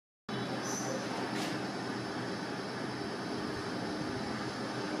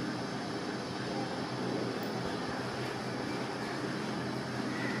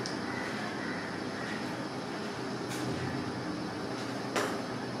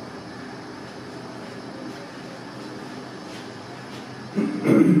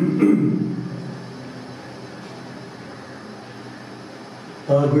Good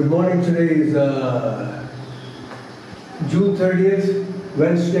morning. Today is June 30th,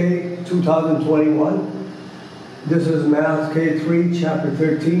 Wednesday, 2021. This is Math K3, Chapter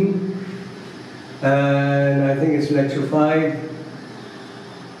 13, and I think it's Lecture 5.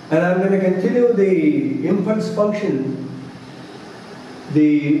 And I'm going to continue the impulse function,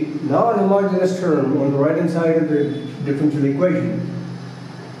 the non-homogeneous term on the right-hand side of the differential equation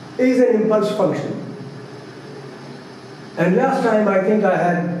is an impulse function. And last time I think I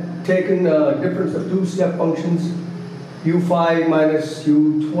had taken a difference of two step functions, u5 minus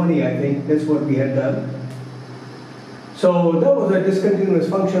u20, I think that's what we had done. So that was a discontinuous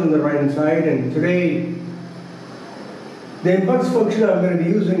function on the right-hand side, and today the impulse function I'm going to be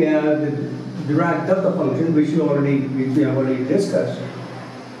using as the Dirac delta function, which we have already discussed.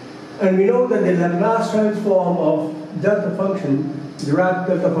 And we know that the Laplace transform of delta function, Dirac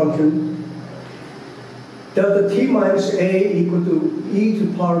delta function, delta t minus a equal to e to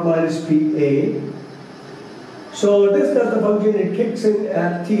the power minus pa. So this delta function, it kicks in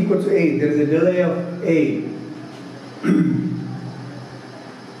at t equals to a. There is a delay of a.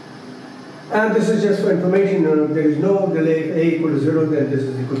 And this is just for information. If there is no delay, if a equal to 0, then this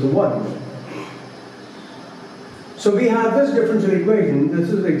is equal to 1. So we have this differential equation. This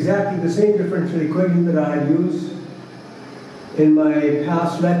is exactly the same differential equation that I had used in my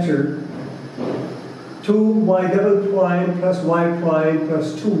past lecture. 2y double prime plus y prime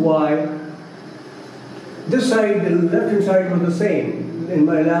plus 2y. This side, the left-hand side was the same in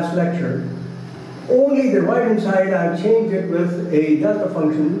my last lecture. Only the right-hand side, I've changed it with a delta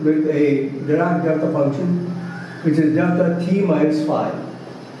function, with a Dirac delta function, which is delta t minus 5.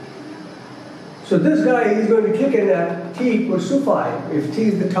 So this guy is going to kick in at t equals to 5. If t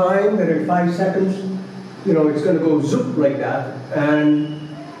is the time, then at 5 seconds, it's going to go zoop like that. And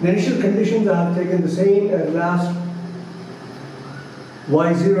the initial conditions I have taken the same as last.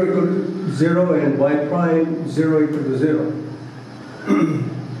 y0 equal to 0 and y prime 0 equal to 0.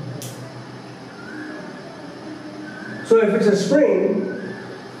 So if it's a spring,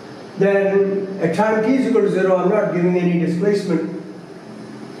 then at time t is equal to 0, I'm not giving any displacement,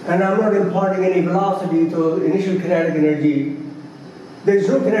 and I'm not imparting any velocity to initial kinetic energy. There's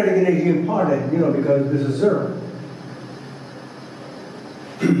no kinetic energy imparted, because this is 0.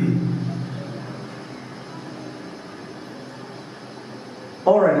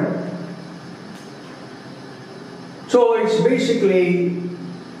 All right. So it's basically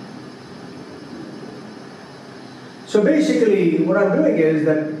what I'm doing is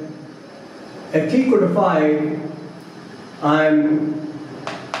that at t equal to 5, I'm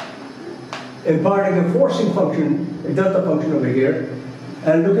imparting a forcing function, a delta function over here,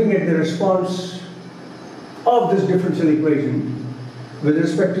 and looking at the response of this differential equation with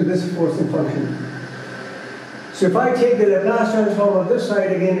respect to this forcing function. So if I take the Laplace transform on this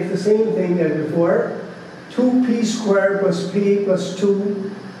side, again, it's the same thing as before. 2p squared plus p plus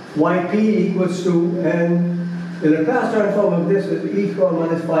 2 yp equals to, and the Laplace transform of this is e to the power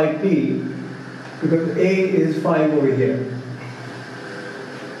minus 5p, because a is 5 over here.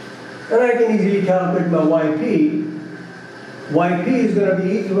 And I can easily calculate my yp. Yp is going to be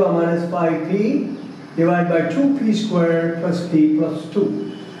e to the power minus 5p divided by 2p squared plus p plus 2.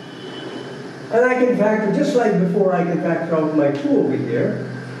 And I can factor, just like before, I can factor out my 2 over here.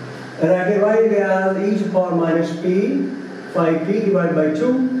 And I can write it as e to the power minus p, 5p divided by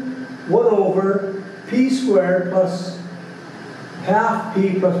 2, 1 over p squared plus half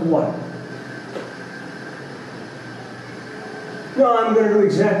p plus 1. Now I'm going to do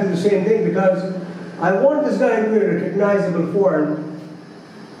exactly the same thing because I want this guy to be in a recognizable form.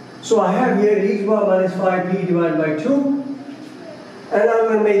 So I have here e to the power minus 5p divided by 2. And I'm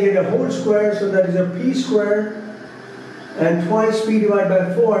going to make it a whole square, so that is a p squared, and twice p divided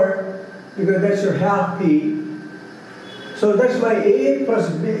by 4, because that's your half p. So that's my a plus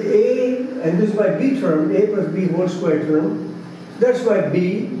b, a, and this is my b term, a plus b whole square term. That's my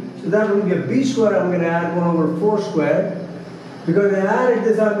b, so that will be a b squared. I'm going to add 1 over 4 squared. Because I added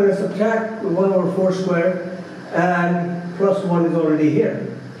this, I'm going to subtract 1 over 4 squared, and plus 1 is already here.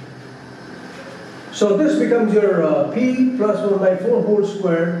 So this becomes your p plus 1 by 4 whole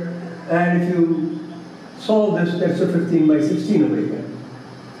square, and if you solve this, that's a 15 by 16 over here.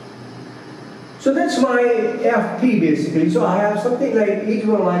 So that's my fp basically. So I have something like e to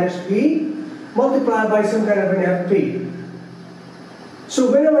the power minus p multiplied by some kind of an fp.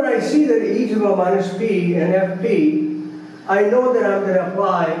 So whenever I see that e to the power minus p and fp, I know that I'm going to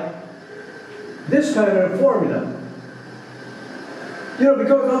apply this kind of formula.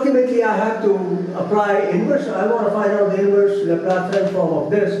 because ultimately I have to apply inverse, I want to find out the inverse Laplace transform of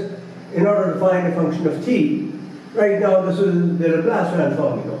this in order to find a function of t. Right now, this is the Laplace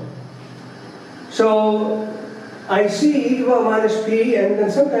transform, So I see e to the power minus p and then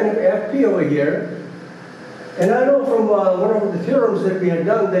some kind of fp over here. And I know from one of the theorems that we had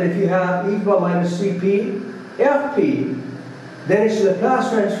done that if you have e to the power minus cp, fp, then its Laplace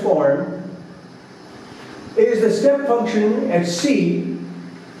transform is the step function at c,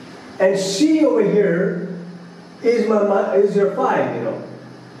 and c over here is your phi,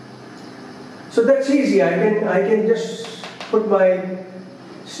 So that's easy. I can just put my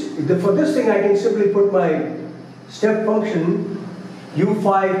for this thing I can simply put my step function u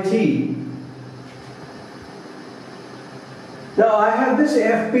phi t. Now I have this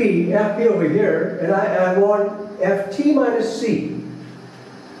fp over here, and I want ft minus c.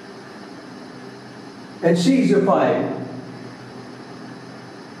 And c is your phi.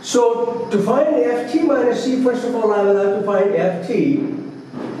 So to find ft minus c, first of all I will have to find ft.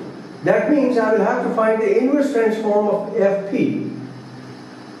 That means I will have to find the inverse transform of fp.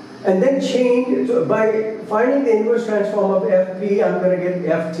 And then change, by finding the inverse transform of fp, I'm going to get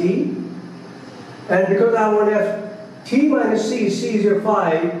ft. And because I want ft minus c, c is your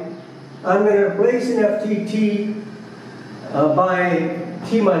phi, I'm going to replace in ft t by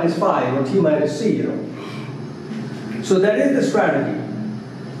t minus phi, or t minus c, So that is the strategy.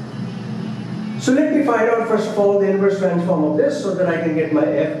 So let me find out first of all the inverse transform of this so that I can get my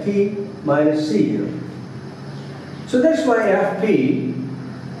ft minus c. So that's my fp.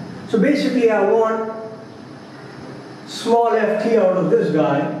 So basically I want small ft out of this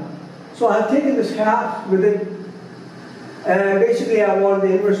guy. So I've taken this half with it, and basically I want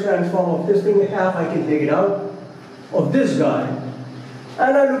the inverse transform of this thing, half I can take it out of this guy.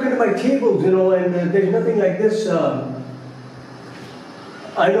 And I look into my tables, and there's nothing like this.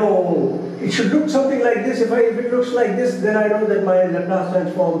 I know it should look something like this. If it looks like this, then I know that my Laplace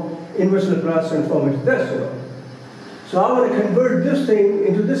transform, inverse Laplace transform is this. So I want to convert this thing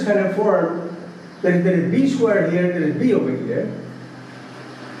into this kind of form. There is b squared here, there is b over here.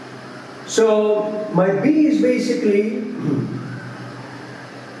 So my b is basically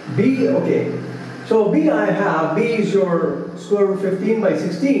b, okay. So b I have, b is your square root 15 by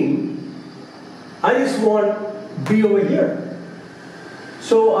 16. I just want b over here.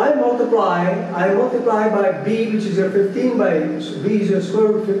 So I multiply by b, which is your 15 by, b is your square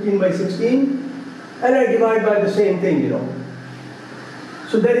root 15 by 16, and I divide by the same thing,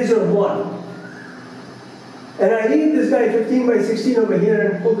 So that is your 1. And I leave this guy 15 by 16 over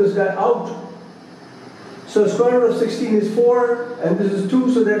here and pull this guy out. So square root of 16 is 4, and this is 2,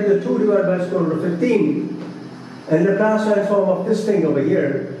 so that is a 2 divided by square root of 15. And the Laplace transform of this thing over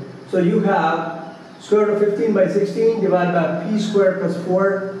here. So you have square root of 15 by 16 divided by p squared plus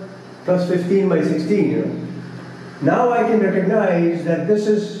 4 plus 15 by 16, Now I can recognize that this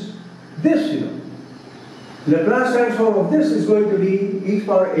is this, The Laplace transform of this is going to be e to the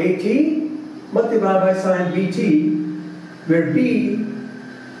power at multiplied by sine bt, where b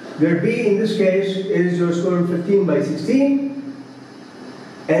in this case is your square root 15 by 16,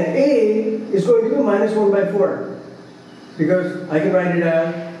 and a is going to be minus 1 by 4, because I can write it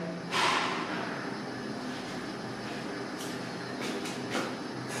as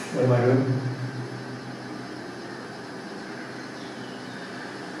what am I doing?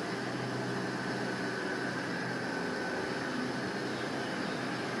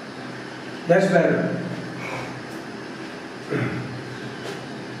 That's better.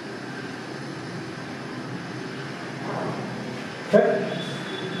 Okay.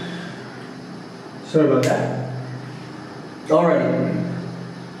 Sorry about that. All right.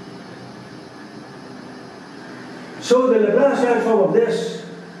 So the Laplace transform of this.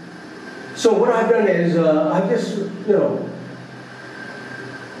 So what I've done is I've just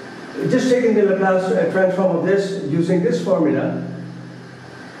just taken the Laplace transform of this using this formula.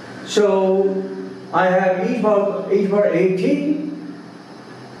 So I have e to the power at,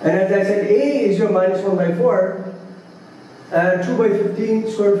 and as I said, a is your minus 1 by 4, and 2 by 15,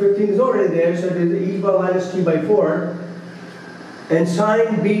 square root 15 is already there, so it is e to the power minus t by 4, and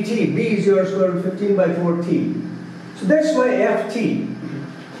sine bt, b is your square root 15 by 4t. So that's my ft.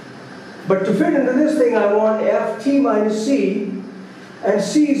 But to fit into this thing, I want ft minus c, and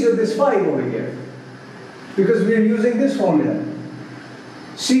c is this 5 over here, because we are using this formula.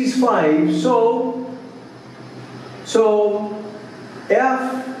 C is 5, so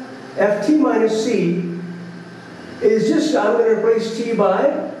ft minus c is just, I'm going to replace t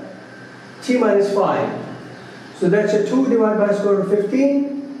by t minus 5. So that's a 2 divided by square root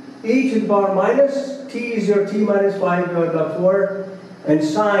 15, e to the power minus, t is your t minus 5 divided by 4, and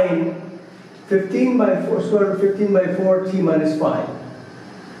sine 15 by 4 square root 15 by 4 t minus 5.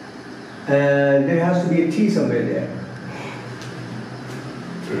 And there has to be a t somewhere there.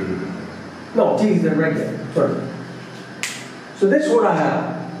 No, t is right there. Sorry. So this is what I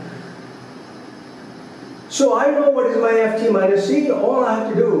have. So I know what is my ft minus c. All I have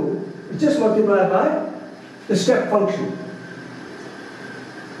to do is just multiply by the step function.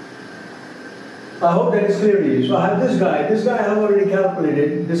 I hope that is clear to you. So I have this guy. This guy I have already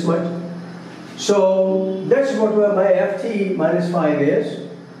calculated this much. So that's what my ft minus 5 is,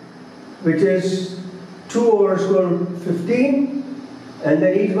 which is 2 over square root 15, and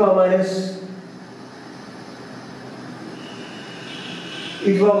then e to the power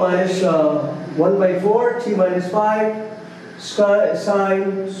minus 1 by 4 t minus 5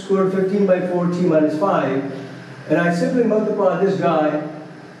 sine square root 15 by 4 t minus 5, and I simply multiply this guy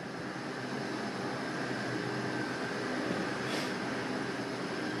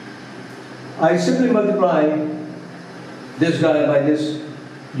by this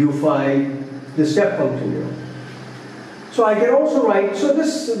u5, the step function here. So I can also write, so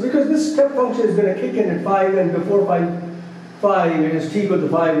this, because this step function is going to kick in at 5, and before 5 it is t equal to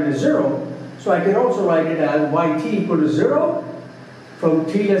 5, it is 0. So I can also write it as yt equal to 0 from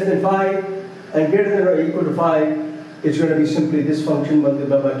t less than 5 and greater than or equal to 5. It's going to be simply this function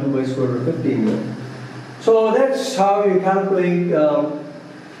multiplied by 2 by square root of 15 here. So that's how you calculate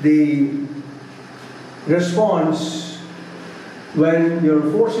the response when your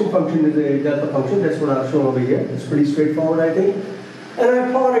forcing function is a delta function. That's what I've shown over here. It's pretty straightforward, I think. And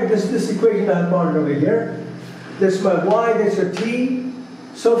I plotted this equation I have plotted over here. This is my y, that's your t.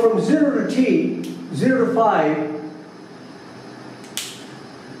 So from 0 to t, 0 to 5,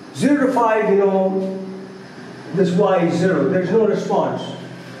 0 to 5, you know, this y is 0. There's no response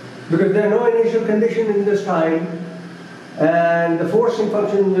because there's no initial condition in this time. And the forcing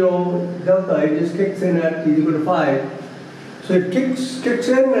function, you know, delta, it just kicks in at t equal to 5. So it kicks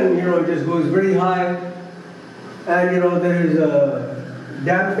in and, you know, it just goes very high. And, you know, there is a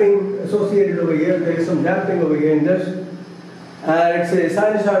damping associated over here. There is some damping over here in this. And it's a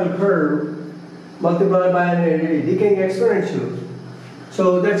sinusoidal curve multiplied by a decaying exponential.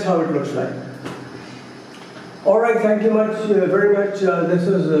 So that's how it looks like. All right, thank you very much. This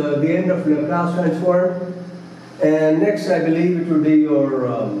is the end of Laplace transform. And next, I believe it will be your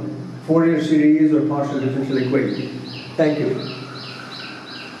Fourier series or partial differential equation. Thank you.